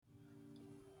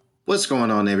What's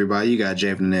going on, everybody? You got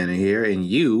Jay from Nana here, and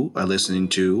you are listening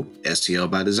to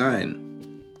STL by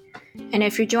Design. And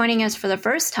if you're joining us for the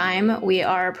first time, we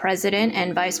are President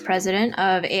and Vice President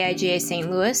of AIGA St.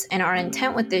 Louis, and our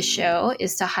intent with this show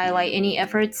is to highlight any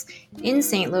efforts in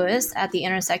St. Louis at the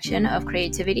intersection of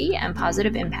creativity and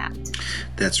positive impact.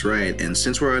 That's right, and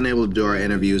since we're unable to do our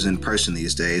interviews in person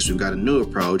these days, we've got a new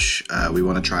approach we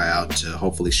want to try out to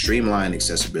hopefully streamline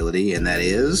accessibility, and that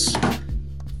is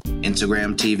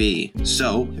Instagram TV.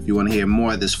 So, if you want to hear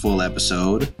more of this full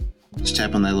episode, just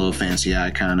tap on that little fancy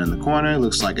icon in the corner. It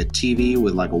looks like a TV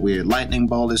with like a weird lightning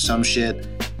bolt or some shit.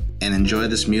 And enjoy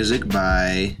this music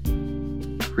by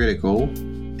Critical,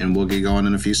 and we'll get going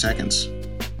in a few seconds.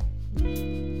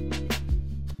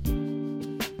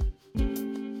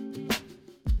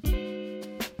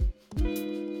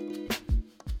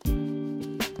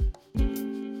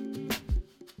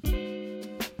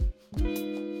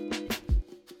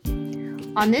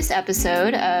 On this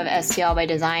episode of STL by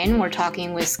Design, we're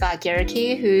talking with Scott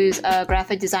Garricky, who's a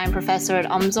graphic design professor at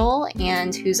UMSL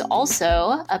and who's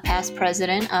also a past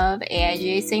president of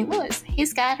AIGA St. Louis. Hey,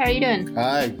 Scott, how are you doing?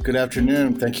 Hi, good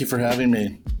afternoon. Thank you for having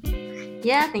me.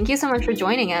 Yeah, thank you so much for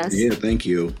joining us. Yeah, thank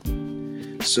you.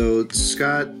 So,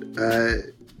 Scott,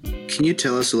 can you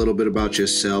tell us a little bit about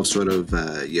yourself, sort of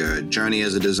your journey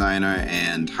as a designer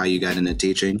and how you got into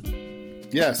teaching?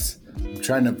 Yes.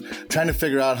 Trying to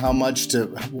figure out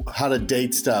how to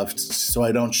date stuff so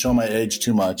I don't show my age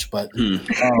too much. But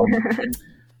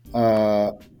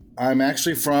I'm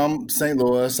actually from St.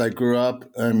 Louis. I grew up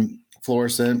in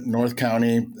Florissant, North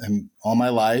County, and all my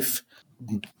life.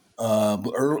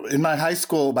 In my high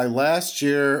school, my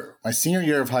senior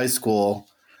year of high school,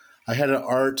 I had an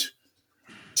art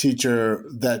teacher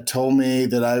that told me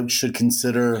that I should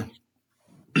consider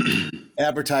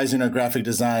advertising or graphic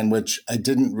design, which I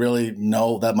didn't really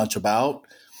know that much about.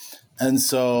 And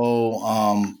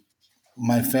so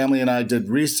my family and I did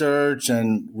research,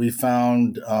 and we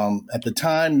found at the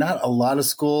time, not a lot of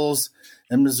schools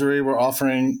in Missouri were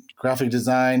offering graphic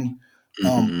design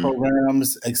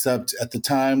programs, except at the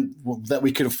time that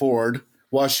we could afford.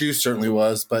 WashU certainly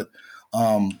was, but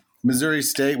Missouri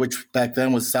State, which back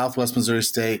then was Southwest Missouri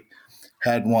State,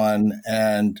 had one.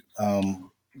 And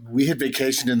we had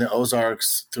vacationed in the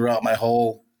Ozarks throughout my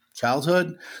whole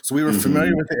childhood. So we were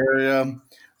familiar with the area. It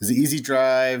was an easy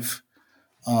drive.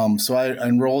 So I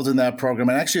enrolled in that program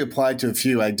and actually applied to a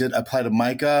few. I did apply to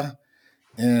MICA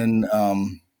in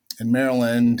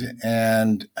Maryland,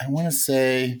 and I want to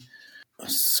say a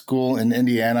school in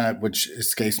Indiana, which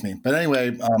escapes me. But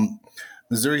anyway,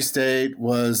 Missouri State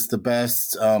was the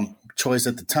best choice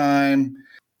at the time.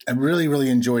 I really, really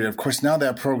enjoyed it. Of course, now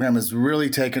that program has really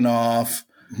taken off.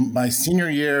 My senior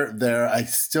year there, I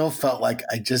still felt like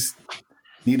I just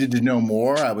needed to know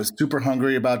more. I was super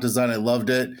hungry about design. I loved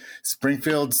it.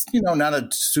 Springfield's, not a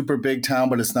super big town,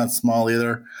 but it's not small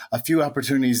either. A few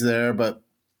opportunities there, but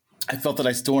I felt that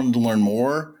I still wanted to learn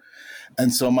more.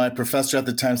 And so my professor at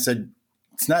the time said,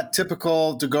 it's not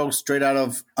typical to go straight out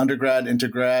of undergrad into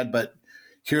grad, but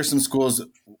here are some schools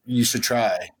you should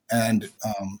try. And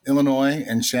Illinois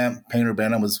and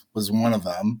Champaign-Urbana was one of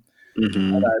them.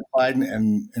 And I applied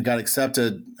and got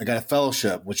accepted. I got a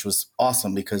fellowship, which was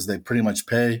awesome because they pretty much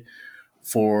pay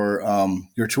for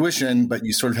your tuition, but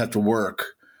you sort of have to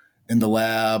work in the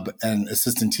lab and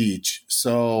assistant teach.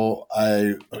 So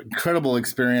incredible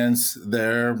experience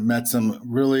there. Met some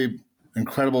really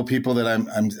incredible people that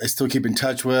I still keep in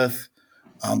touch with.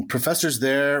 Professors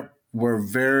there were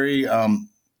very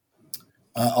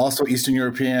also Eastern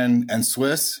European and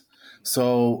Swiss.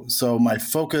 So my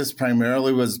focus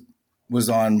primarily was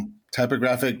on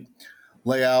typographic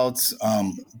layouts,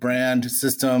 brand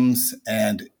systems,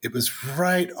 and it was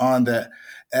right on the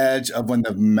edge of when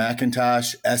the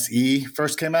Macintosh SE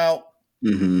first came out.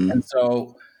 And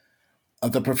so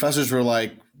the professors were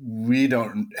like, we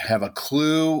don't have a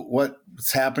clue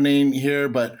what's happening here,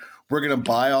 but we're going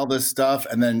to buy all this stuff,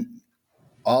 and then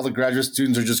all the graduate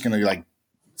students are just going to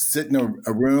sit in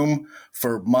a room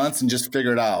for months and just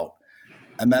figure it out.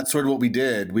 And that's sort of what we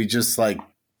did. We just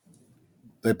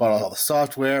they bought all the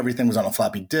software. Everything was on a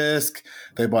floppy disk.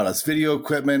 They bought us video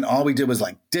equipment. All we did was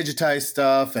digitize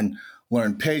stuff and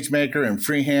learn PageMaker and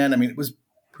freehand. I mean, it was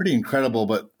pretty incredible,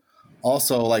 but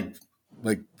also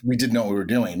we didn't know what we were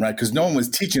doing, right? Because no one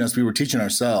was teaching us. We were teaching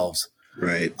ourselves.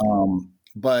 Right.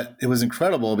 But it was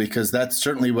incredible because that's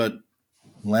certainly what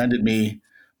landed me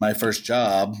my first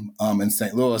job in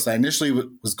St. Louis. I initially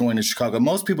was going to Chicago.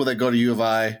 Most people that go to U of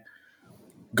I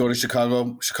go to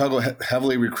Chicago. Chicago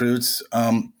heavily recruits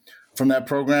from that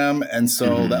program. And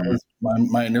so that was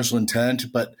my initial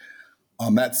intent. But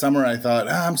That summer, I thought,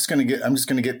 I'm just going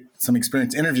to get some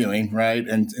experience interviewing, right,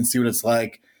 and see what it's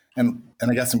like. And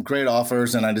I got some great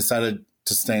offers, and I decided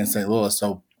to stay in St. Louis.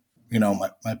 So,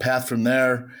 my path from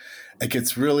there, it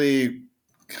gets really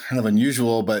kind of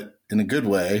unusual, but in a good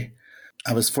way.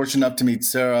 I was fortunate enough to meet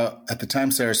Sarah, at the time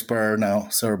Sarah Spur, now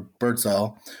Sarah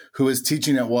Birdsell, who was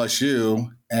teaching at WashU,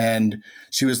 and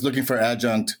she was looking for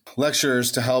adjunct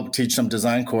lecturers to help teach some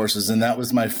design courses. And that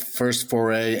was my first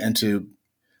foray into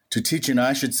teaching.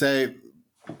 I should say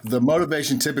the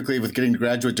motivation typically with getting a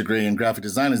graduate degree in graphic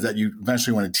design is that you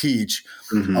eventually want to teach.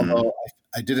 Mm-hmm. Although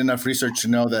I did enough research to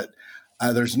know that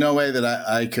there's no way that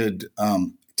I could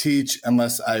teach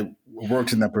unless I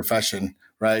worked in that profession,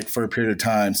 right, for a period of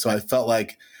time. So I felt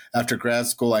like after grad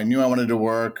school, I knew I wanted to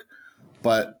work,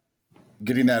 but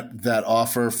getting that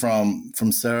offer from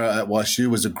Sarah at WashU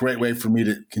was a great way for me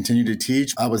to continue to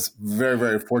teach. I was very,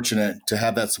 very fortunate to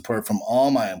have that support from all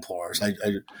my employers.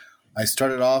 I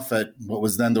started off at what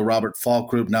was then the Robert Falk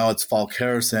Group. Now it's Falk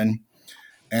Harrison.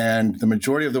 And the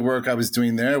majority of the work I was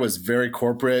doing there was very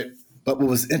corporate. But what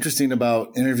was interesting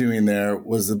about interviewing there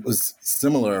was it was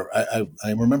similar. I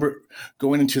remember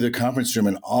going into the conference room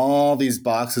and all these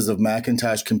boxes of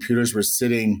Macintosh computers were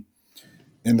sitting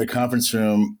in the conference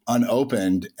room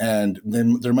unopened, and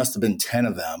then there must have been 10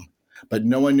 of them, but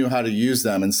no one knew how to use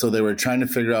them. And so they were trying to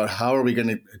figure out, how are we going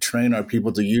to train our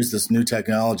people to use this new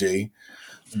technology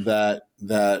that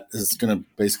is going to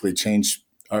basically change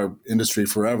our industry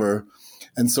forever.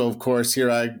 And so, of course, here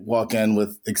I walk in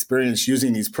with experience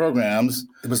using these programs.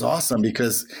 It was awesome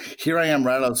because here I am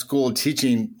right out of school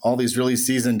teaching all these really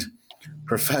seasoned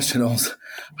professionals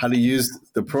how to use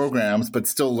the programs, but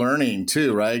still learning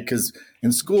too, right? Because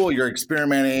in school, you're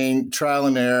experimenting, trial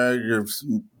and error, you're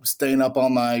staying up all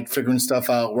night, figuring stuff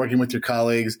out, working with your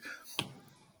colleagues.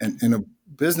 And in a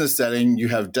business setting, you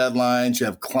have deadlines, you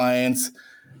have clients,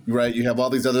 right? You have all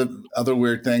these other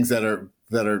weird things that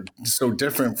are so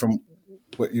different from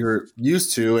what you're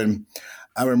used to. And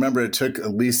I remember it took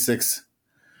at least 6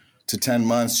 to 10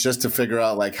 months just to figure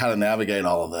out like how to navigate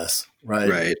all of this. Right.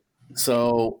 Right.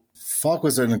 So Falk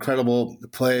was an incredible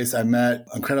place. I met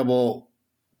incredible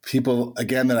people,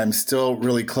 again, that I'm still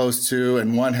really close to.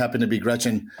 And one happened to be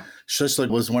Gretchen Schuschlik,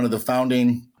 was one of the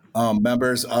founding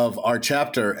members of our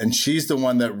chapter. And she's the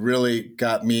one that really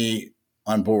got me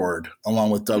on board along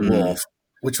with Doug Wolf,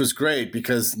 which was great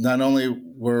because not only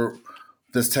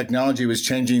this technology was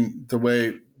changing the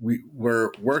way we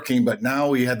were working, but now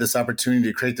we had this opportunity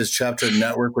to create this chapter and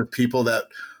network with people that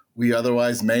we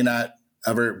otherwise may not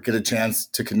ever get a chance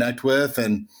to connect with.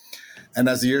 And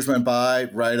as the years went by,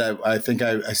 right, I think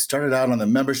I started out on the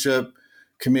membership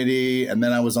committee, and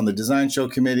then I was on the design show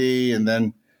committee, and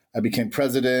then I became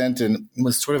president, and it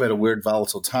was sort of at a weird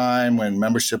volatile time when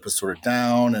membership was sort of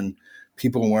down and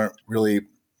people weren't really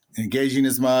engaging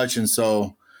as much. And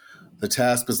so the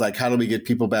task was like, how do we get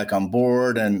people back on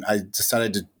board? And I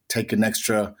decided to take an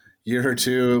extra year or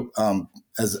two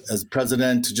as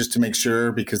president just to make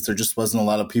sure, because there just wasn't a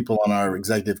lot of people on our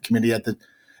executive committee at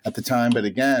the time. But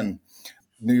again,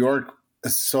 New York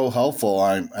is so helpful.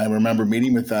 I remember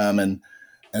meeting with them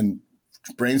and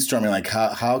brainstorming like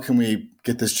how can we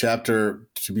get this chapter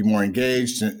to be more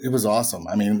engaged. And it was awesome.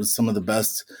 I mean, it was some of the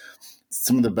best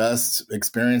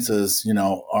experiences,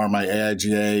 are my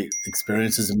AIGA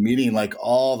experiences and meeting like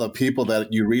all the people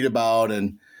that you read about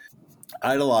and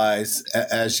idolize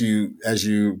as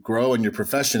you grow in your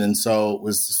profession. And so it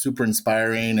was super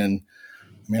inspiring. And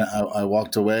I mean, I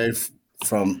walked away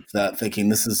from that thinking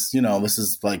this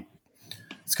is like,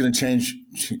 it's going to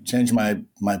change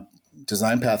my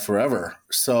design path forever.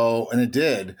 So, and it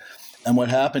did. And what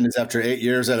happened is after 8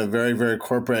 years at a very, very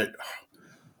corporate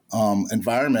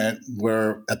environment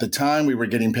where at the time we were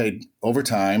getting paid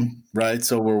overtime, right?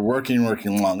 So we're working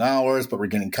long hours, but we're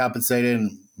getting compensated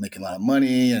and making a lot of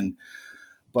money.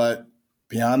 But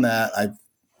beyond that, I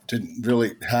didn't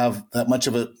really have that much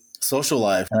of a social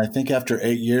life. And I think after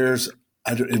 8 years,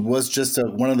 it was just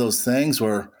one of those things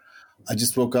where I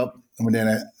just woke up one day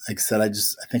and I said, I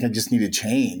think I just need to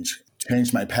change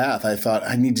my path. I thought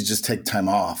I need to just take time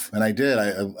off. And I did.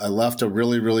 I left a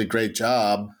really, really great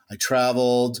job. I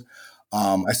traveled.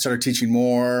 I started teaching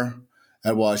more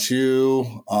at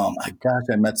WashU.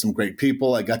 I met some great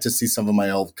people. I got to see some of my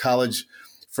old college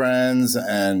friends,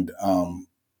 and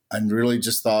I really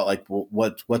just thought like, well,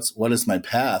 what is my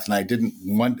path? And I didn't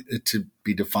want it to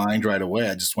be defined right away.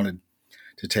 I just wanted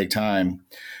to take time.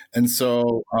 And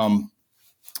so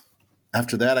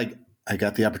after that, I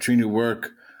got the opportunity to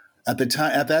work. At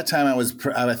that time,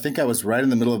 I think I was right in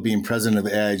the middle of being president of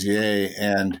the AIGA,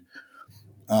 and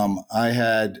I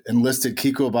had enlisted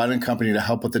Kiko Abad & Company to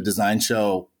help with the design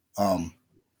show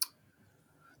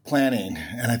planning.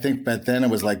 And I think back then it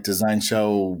was like Design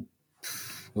Show,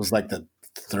 it was like the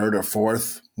third or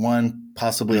fourth one,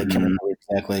 possibly. I can't remember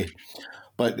exactly.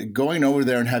 But going over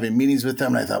there and having meetings with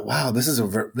them, and I thought, wow, this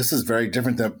is very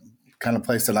different than the kind of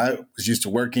place that I was used to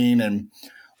working. And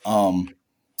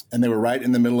they were right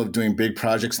in the middle of doing big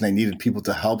projects, and they needed people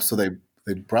to help. So they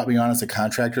brought me on as a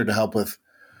contractor to help with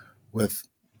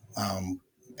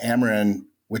Ameren,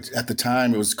 which at the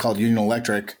time it was called Union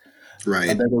Electric.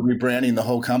 Right. They were rebranding the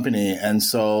whole company. And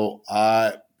so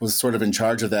I was sort of in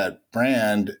charge of that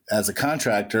brand as a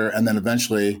contractor, and then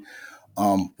eventually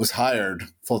was hired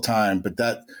full time. But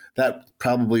that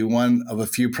probably one of a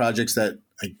few projects that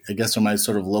I guess are my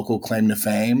sort of local claim to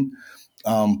fame.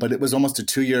 But it was almost a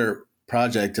 2-year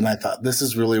project. And I thought, this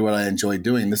is really what I enjoy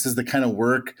doing. This is the kind of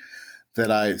work that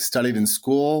I studied in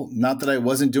school. Not that I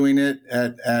wasn't doing it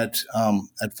at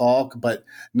Falk, but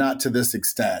not to this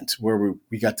extent, where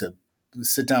we got to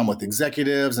sit down with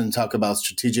executives and talk about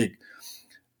strategic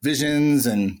visions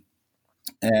and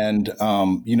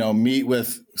meet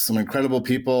with some incredible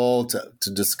people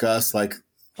to discuss like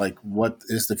what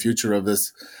is the future of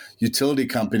this utility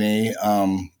company,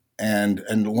 and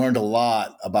learned a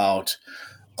lot about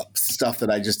stuff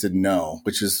that I just didn't know,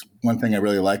 which is one thing I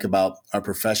really like about our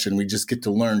profession. We just get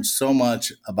to learn so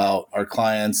much about our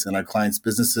clients and our clients'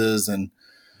 businesses and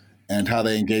how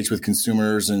they engage with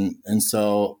consumers. And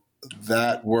so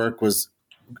that work was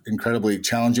incredibly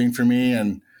challenging for me.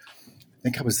 And I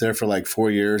think I was there for like 4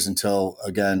 years until,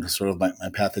 again, sort of my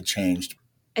path had changed.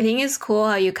 I think it's cool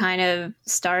how you kind of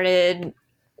started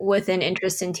with an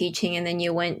interest in teaching and then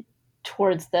you went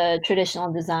towards the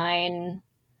traditional design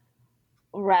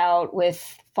route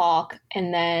with Falk,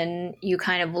 and then you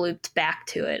kind of looped back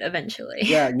to it eventually.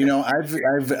 Yeah,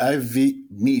 I've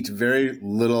meet very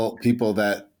little people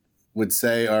that would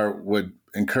say or would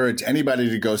encourage anybody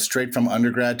to go straight from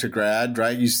undergrad to grad,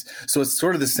 right? So it's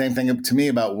sort of the same thing to me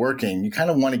about working. You kind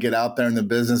of want to get out there in the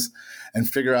business and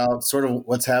figure out sort of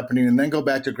what's happening and then go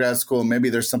back to grad school. And maybe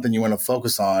there's something you want to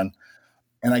focus on.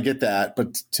 And I get that.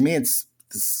 But to me, it's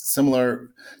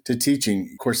similar to teaching.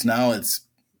 Of course, now it's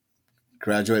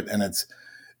graduate and it's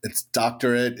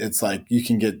doctorate. It's like you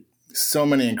can get so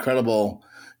many incredible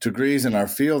degrees in our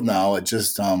field now. It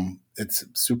just, it's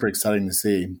super exciting to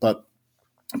see. But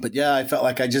yeah, I felt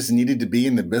like I just needed to be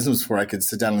in the business before I could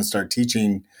sit down and start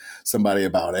teaching somebody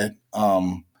about it.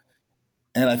 And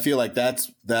I feel like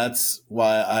that's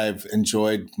why I've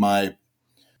enjoyed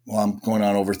I'm going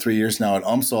on over 3 years now at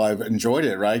UMSL. I've enjoyed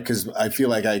it, right? Because I feel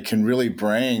like I can really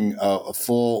bring a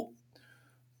full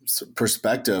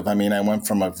perspective. I mean, I went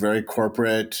from a very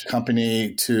corporate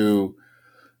company to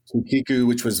Kiku,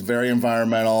 which was very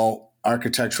environmental,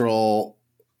 architectural,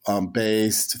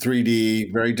 based,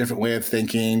 3D, very different way of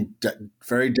thinking,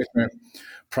 very different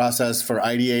process for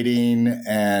ideating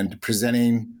and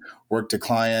presenting work to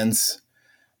clients.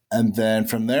 And then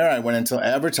from there, I went into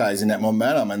advertising at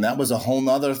Momentum, and that was a whole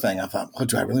nother thing. I thought,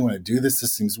 do I really want to do this?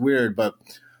 This seems weird, but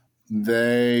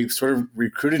they sort of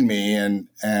recruited me,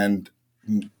 and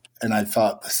I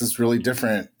thought, this is really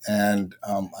different, and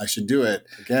I should do it.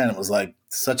 Again, it was like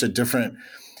such a different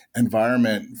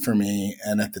environment for me.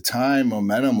 And at the time,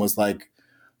 Momentum was like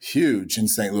huge in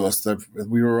St. Louis. They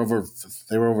were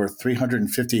over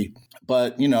 350,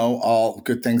 but all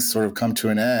good things sort of come to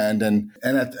an end. And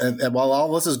while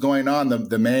all this is going on,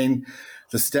 the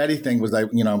steady thing was I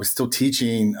was still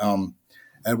teaching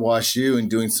at WashU and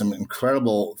doing some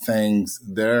incredible things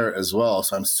there as well.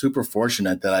 So I'm super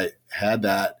fortunate that I had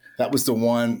that. That was the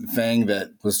one thing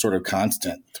that was sort of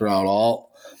constant throughout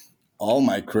all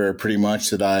my career, pretty much,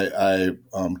 that I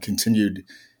continued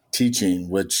teaching,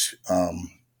 which,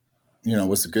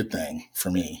 was a good thing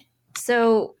for me.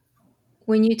 So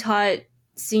when you taught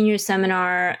senior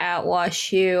seminar at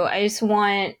WashU, I just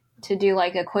want to do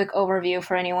like a quick overview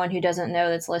for anyone who doesn't know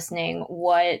that's listening,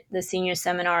 what the senior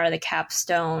seminar or the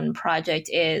capstone project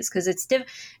is, because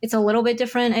it's a little bit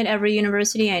different at every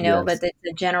university, I know, yes. But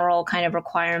it's a general kind of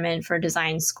requirement for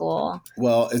design school.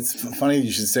 Well, it's funny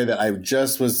you should say that. I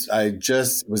just was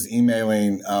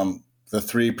emailing the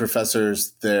 3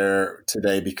 professors there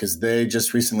today because they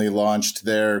just recently launched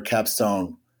their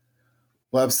capstone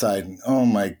website. Oh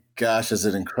my gosh, is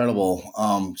it incredible?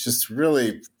 Just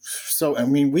really so,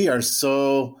 we are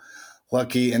so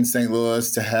lucky in St.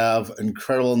 Louis to have an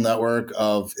incredible network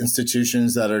of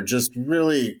institutions that are just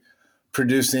really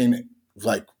producing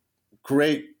like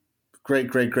great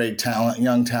talent,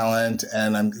 young talent.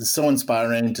 And it's so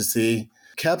inspiring to see.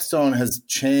 Capstone has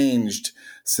changed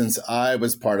since I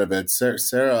was part of it.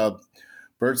 Sarah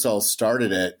Birdsall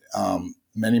started it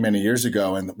many years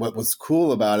ago. And what was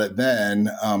cool about it then,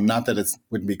 not that it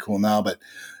wouldn't be cool now, but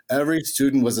every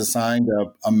student was assigned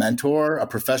a mentor, a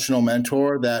professional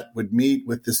mentor that would meet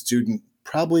with the student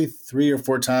probably 3 or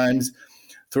 4 times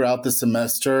throughout the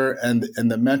semester. And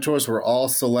the mentors were all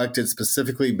selected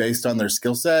specifically based on their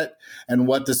skill set and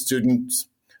what the student's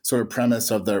sort of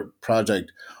premise of their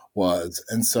project was.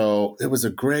 And so it was a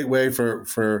great way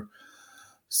for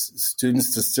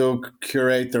students to still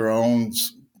curate their own,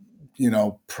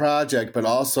 project, but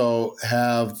also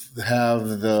have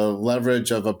the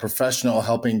leverage of a professional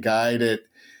helping guide it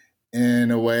in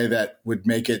a way that would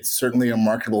make it certainly a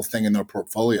marketable thing in their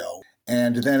portfolio.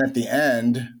 And then at the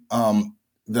end,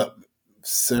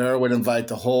 Sarah would invite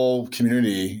the whole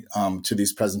community to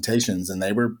these presentations, and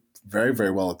they were very,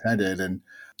 very well attended.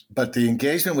 But the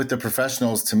engagement with the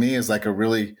professionals to me is like a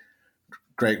really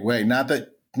great way. Not that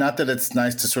it's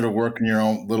nice to sort of work in your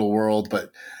own little world,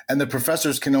 and the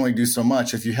professors can only do so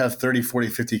much. If you have 30, 40,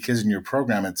 50 kids in your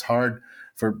program, it's hard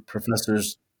for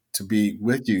professors to be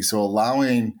with you. So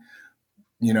allowing,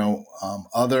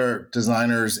 other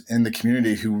designers in the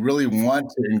community who really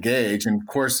want to engage, and of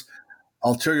course,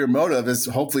 ulterior motive is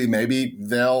hopefully maybe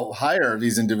they'll hire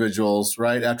these individuals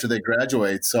right after they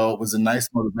graduate. So it was a nice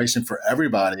motivation for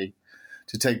everybody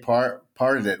to take part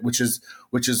in it, which is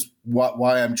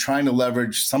why I'm trying to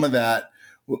leverage some of that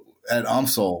at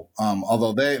UMSL.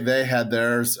 Although they had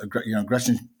theirs,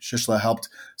 Gretchen Shishla helped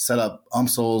set up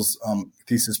UMSL's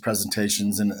thesis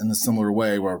presentations in a similar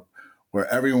way, where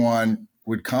everyone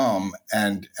would come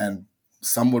and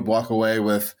some would walk away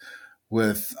with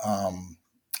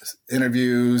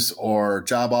interviews or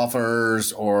job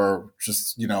offers or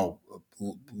just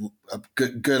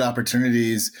good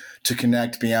opportunities to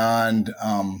connect beyond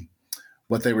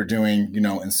what they were doing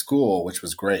in school, which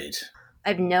was great.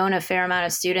 I've known a fair amount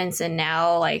of students, and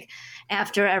now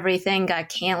after everything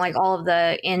got all of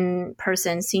the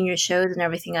in-person senior shows and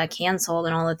everything got canceled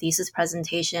and all the thesis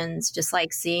presentations, just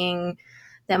seeing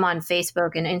them on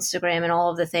Facebook and Instagram and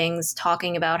all of the things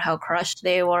talking about how crushed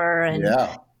they were and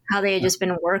how they had just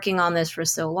been working on this for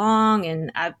so long.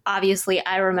 And I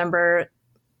remember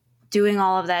doing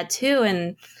all of that too.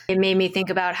 And it made me think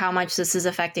about how much this is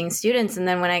affecting students. And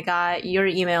then when I got your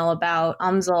email about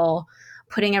UMSL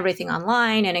putting everything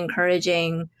online and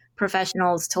encouraging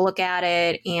professionals to look at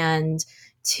it and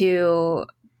to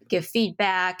give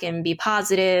feedback and be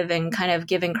positive and kind of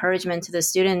give encouragement to the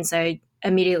students, I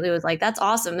immediately was like, that's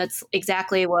awesome. That's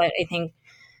exactly what I think.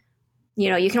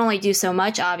 You can only do so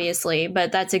much, obviously,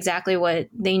 but that's exactly what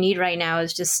they need right now,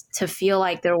 is just to feel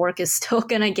like their work is still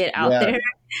going to get out there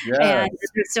and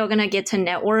they're still going to get to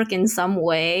network in some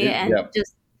way.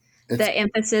 Just the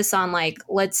emphasis on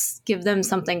let's give them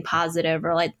something positive,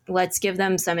 or let's give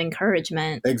them some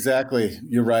encouragement. Exactly.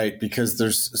 You're right, because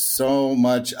there's so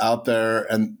much out there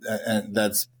and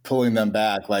that's pulling them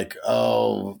back. We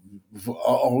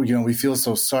feel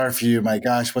so sorry for you. My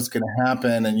gosh, what's going to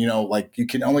happen? And, you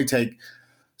can only take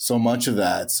so much of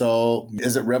that. So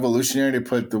is it revolutionary to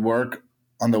put the work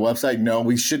on the website? No,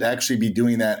 we should actually be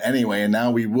doing that anyway. And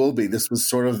now we will be. This was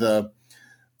sort of the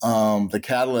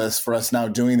catalyst for us now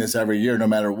doing this every year, no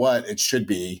matter what it should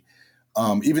be.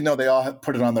 Even though they all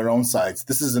put it on their own sites,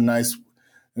 this is a nice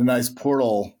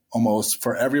portal almost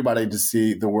for everybody to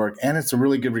see the work. And it's a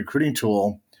really good recruiting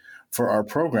tool for our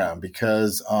program,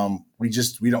 because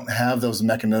we don't have those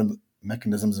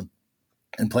mechanisms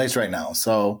in place right now.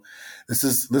 So this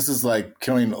is like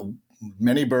killing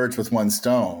many birds with one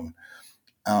stone.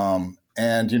 And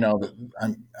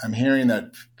I'm hearing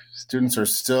that students are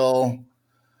still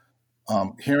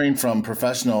hearing from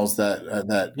professionals that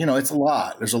it's a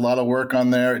lot. There's a lot of work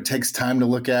on there. It takes time to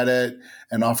look at it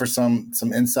and offer some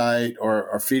insight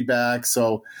or feedback.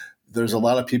 So there's a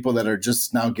lot of people that are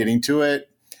just now getting to it.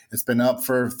 It's been up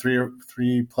for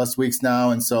 3+ weeks now.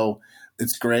 And so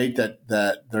it's great that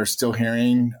they're still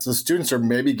hearing. So students are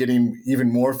maybe getting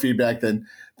even more feedback than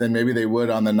maybe they would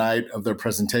on the night of their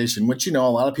presentation, which, a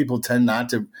lot of people tend not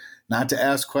to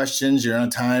ask questions. You're on a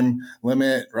time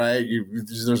limit, right?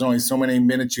 There's only so many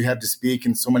minutes you have to speak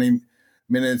and so many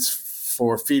minutes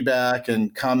for feedback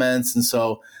and comments. And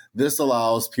so this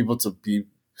allows people to be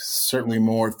certainly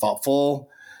more thoughtful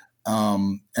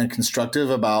and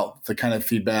constructive about the kind of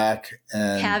feedback,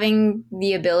 and having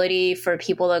the ability for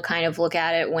people to kind of look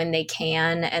at it when they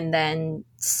can and then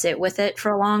sit with it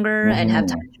for longer and have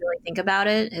time to really think about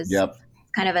it is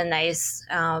kind of a nice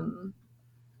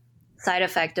side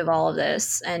effect of all of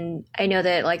this. And I know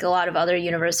that a lot of other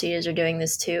universities are doing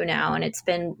this too now, and it's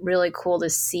been really cool to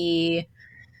see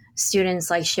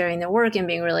students sharing their work and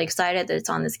being really excited that it's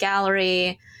on this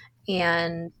gallery.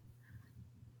 And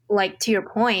to your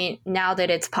point, now that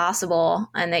it's possible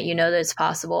and that that it's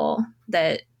possible,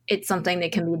 that it's something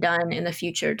that can be done in the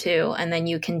future too. And then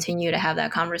you continue to have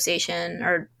that conversation,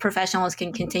 or professionals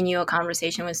can continue a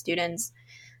conversation with students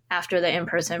after the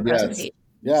in-person Yes. presentation.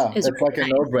 Yeah, Is it's like a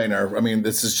really nice. no-brainer. I mean,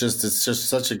 it's just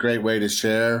such a great way to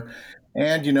share.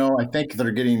 And, I think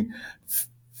they're getting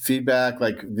feedback.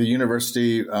 Like the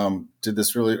university did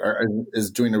this really, or is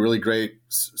doing a really great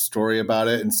story about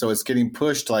it. And so it's getting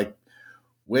pushed like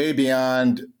way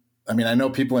beyond. I mean, I know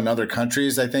people in other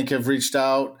countries, I think, have reached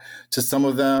out to some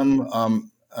of them,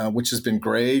 which has been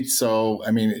great. So,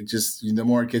 I mean, it just, the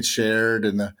more it gets shared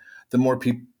and the more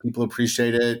people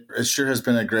appreciate it, it sure has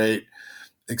been a great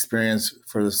experience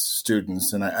for the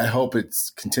students. And I hope it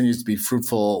continues to be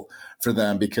fruitful for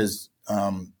them because,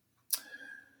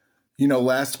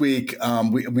 last week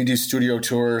we do studio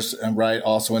tours, right?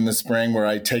 Also in the spring, where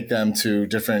I take them to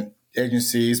different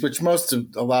agencies, which I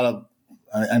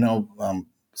know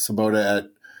Sabota at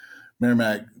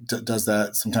Merrimack does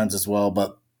that sometimes as well.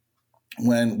 But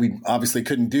when we obviously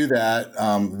couldn't do that,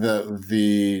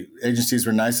 the agencies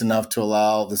were nice enough to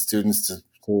allow the students to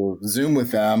Zoom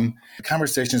with them. The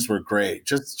conversations were great,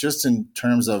 just in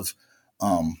terms of,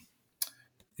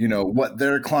 what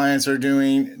their clients are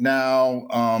doing now,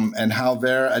 and how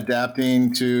they're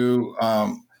adapting to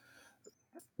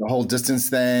the whole distance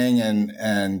thing,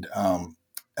 and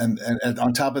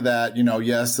on top of that,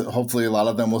 yes, hopefully a lot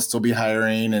of them will still be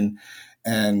hiring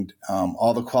and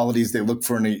all the qualities they look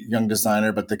for in a young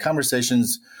designer. But the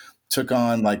conversations took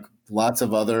on like lots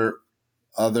of other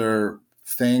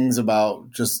things about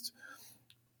just,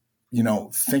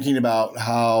 thinking about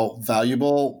how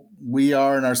valuable we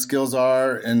are and our skills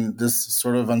are in this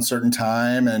sort of uncertain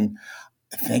time. And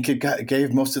I think it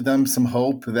gave most of them some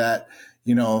hope that,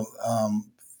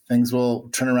 things will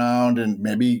turn around and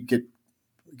maybe get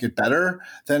better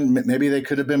than maybe they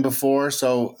could have been before.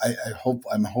 So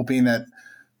I'm hoping that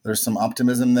there's some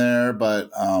optimism there, but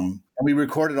and we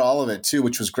recorded all of it too,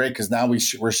 which was great because now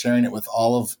we're sharing it with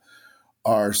all of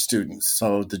our students.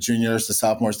 So the juniors, the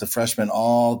sophomores, the freshmen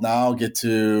all now get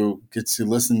to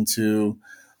listen to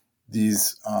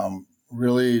these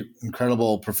really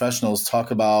incredible professionals talk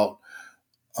about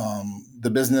the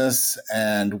business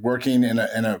and working in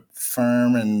a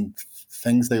firm and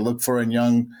things they look for in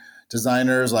young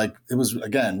designers. Like it was,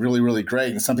 again, really, really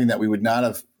great and something that we would not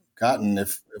have gotten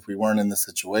if we weren't in this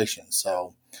situation.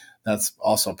 So that's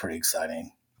also pretty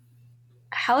exciting.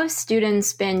 How have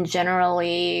students been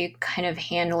generally kind of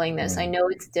handling this? I know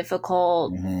it's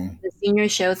difficult. Mm-hmm. The senior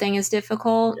show thing is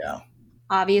difficult,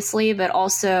 obviously, but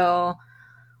also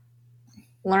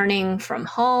learning from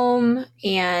home.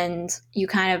 And you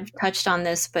kind of touched on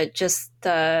this, but just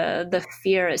the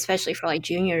fear, especially for like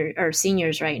junior or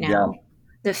seniors right now,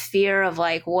 the fear of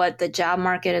like what the job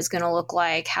market is going to look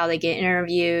like, how they get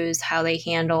interviews, how they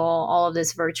handle all of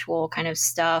this virtual kind of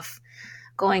stuff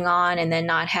going on, and then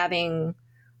not having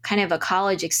kind of a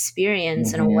college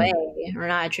experience in a way, or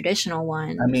not a traditional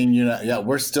one. I mean,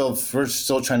 we're still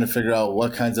trying to figure out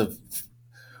what kinds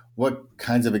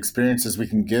of experiences we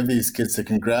can give these kids to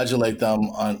congratulate them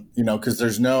on, because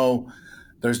there's no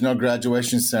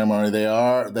graduation ceremony. They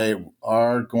are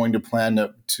going to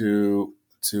plan to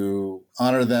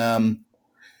honor them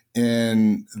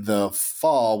in the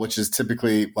fall, which is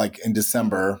typically like in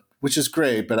December, which is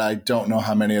great, but I don't know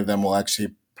how many of them will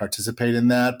actually participate in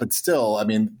that. But still, I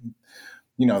mean,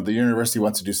 the university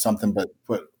wants to do something, but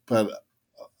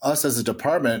us as a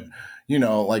department,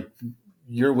 like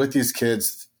you're with these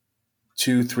kids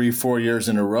 2, 3, 4 years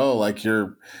in a row, like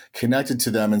you're connected to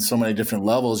them in so many different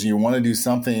levels. You want to do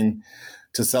something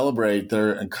to celebrate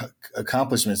their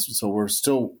accomplishments. So we're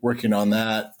still working on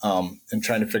that and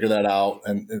trying to figure that out.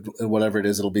 And whatever it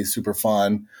is, it'll be super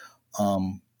fun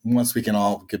once we can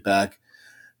all get back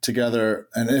together.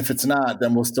 And if it's not,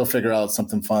 then we'll still figure out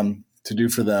something fun to do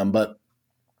for them. But,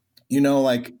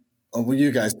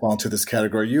 you guys fall into this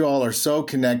category. You all are so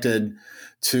connected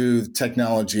to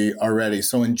technology already.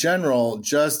 So in general,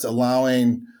 just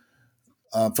allowing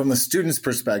from the student's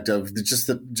perspective,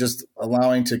 just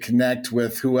allowing to connect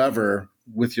with whoever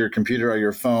with your computer or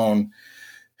your phone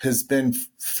has been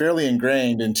fairly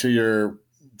ingrained into your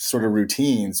sort of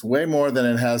routines, way more than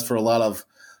it has for a lot of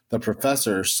the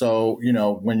professors. So,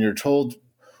 when you're told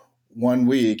 1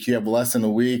 week, you have less than a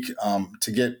week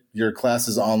to get your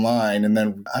classes online. And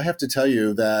then I have to tell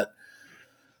you that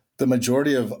the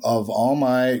majority of all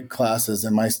my classes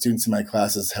and my students in my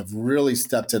classes have really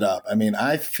stepped it up. I mean,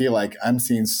 I feel like I'm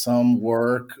seeing some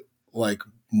work like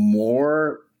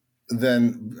more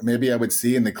than maybe I would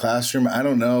see in the classroom. I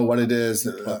don't know what it is,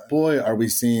 but boy, are we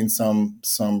seeing some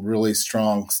really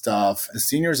strong stuff. The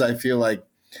seniors, I feel like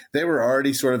they were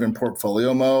already sort of in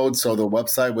portfolio mode. So the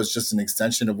website was just an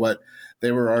extension of what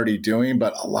they were already doing.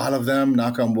 But a lot of them,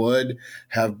 knock on wood,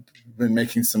 have been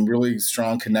making some really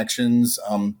strong connections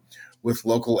with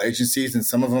local agencies. And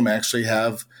some of them actually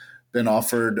have been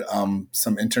offered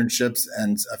some internships,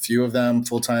 and a few of them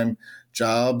full-time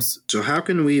jobs. So how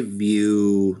can we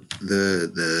view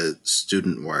the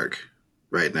student work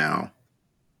right now?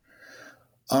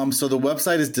 So the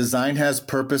website is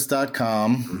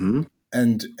designhaspurpose.com.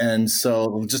 And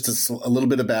so just a little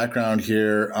bit of background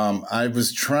here. I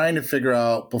was trying to figure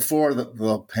out, before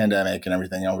the pandemic and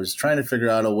everything, I was trying to figure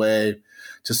out a way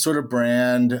to sort of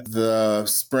brand the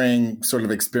spring sort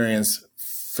of experience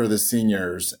for the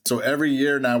seniors. So every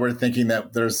year now we're thinking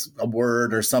that there's a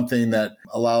word or something that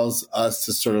allows us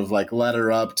to sort of like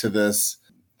ladder up to this.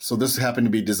 So this happened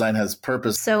to be Design Has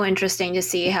Purpose. So interesting to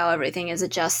see how everything is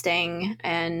adjusting,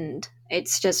 and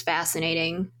it's just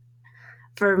fascinating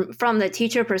from the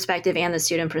teacher perspective and the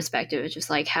student perspective. It's just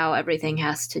like how everything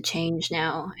has to change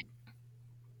now.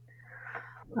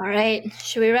 All right,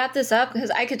 should we wrap this up? Because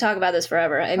I could talk about this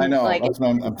forever. I know. Like, it's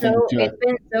been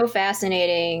so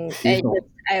fascinating.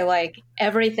 I like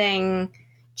everything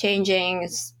changing,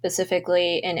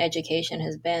 specifically in education,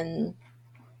 has been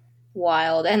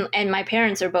wild. And my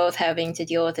parents are both having to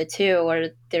deal with it too, or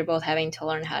they're both having to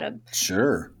learn how to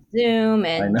Zoom,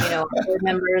 and board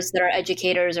members that are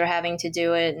educators are having to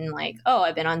do it, and like, oh,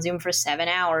 I've been on Zoom for 7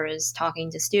 hours talking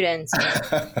to students.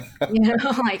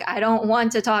 Like, I don't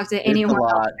want to talk to anyone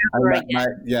else ever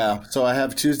again. So I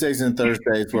have Tuesdays and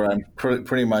Thursdays where I'm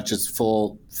pretty much it's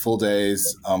full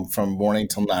days from morning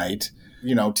till night.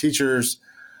 Teachers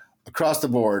across the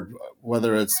board,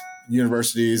 whether it's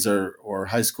universities or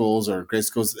high schools or grade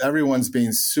schools, everyone's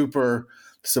being super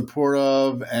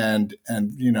supportive, and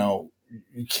you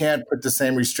can't put the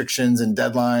same restrictions and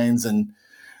deadlines, and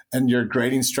your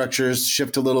grading structures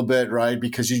shift a little bit, right?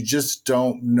 Because you just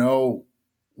don't know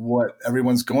what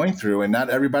everyone's going through, and not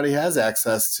everybody has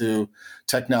access to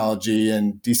technology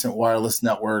and decent wireless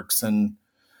networks, and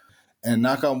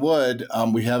knock on wood,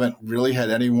 we haven't really had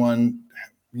anyone,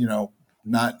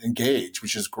 not engage,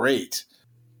 which is great.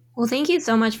 Well, thank you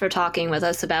so much for talking with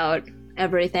us about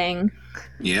everything.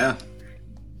 Yeah.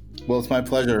 Well, it's my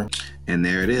pleasure. And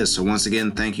there it is. So once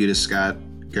again, thank you to Scott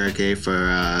Garke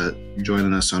for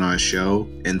joining us on our show.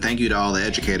 And thank you to all the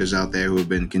educators out there who have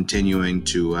been continuing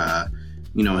to,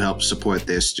 help support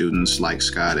their students like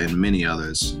Scott and many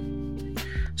others.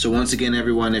 So once again,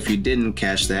 everyone, if you didn't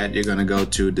catch that, you're going to go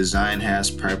to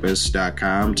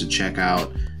designhaspurpose.com to check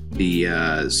out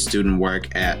the student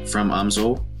work from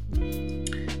UMSL.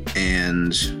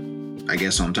 And I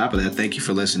guess on top of that, thank you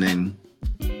for listening.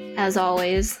 As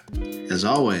always.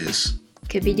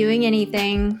 Could be doing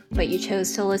anything, but you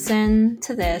chose to listen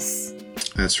to this.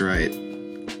 That's right.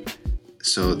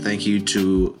 So thank you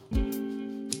to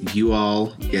you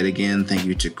all yet again. Thank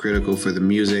you to Critical for the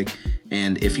music.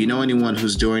 And if you know anyone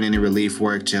who's doing any relief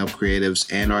work to help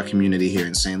creatives and our community here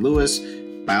in St. Louis,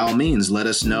 by all means, let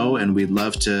us know, and we'd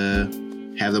love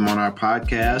to have them on our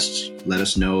podcast. Let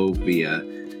us know via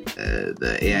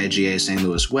the AIGA St.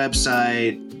 Louis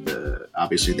website,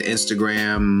 obviously the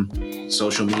Instagram,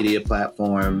 social media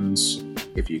platforms.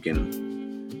 If you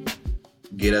can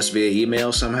get us via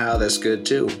email somehow, that's good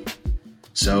too.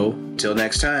 So, till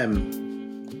next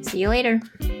time. See you later.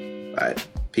 Bye.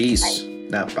 Peace. Bye.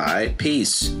 Not bye.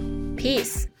 Peace.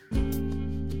 Peace.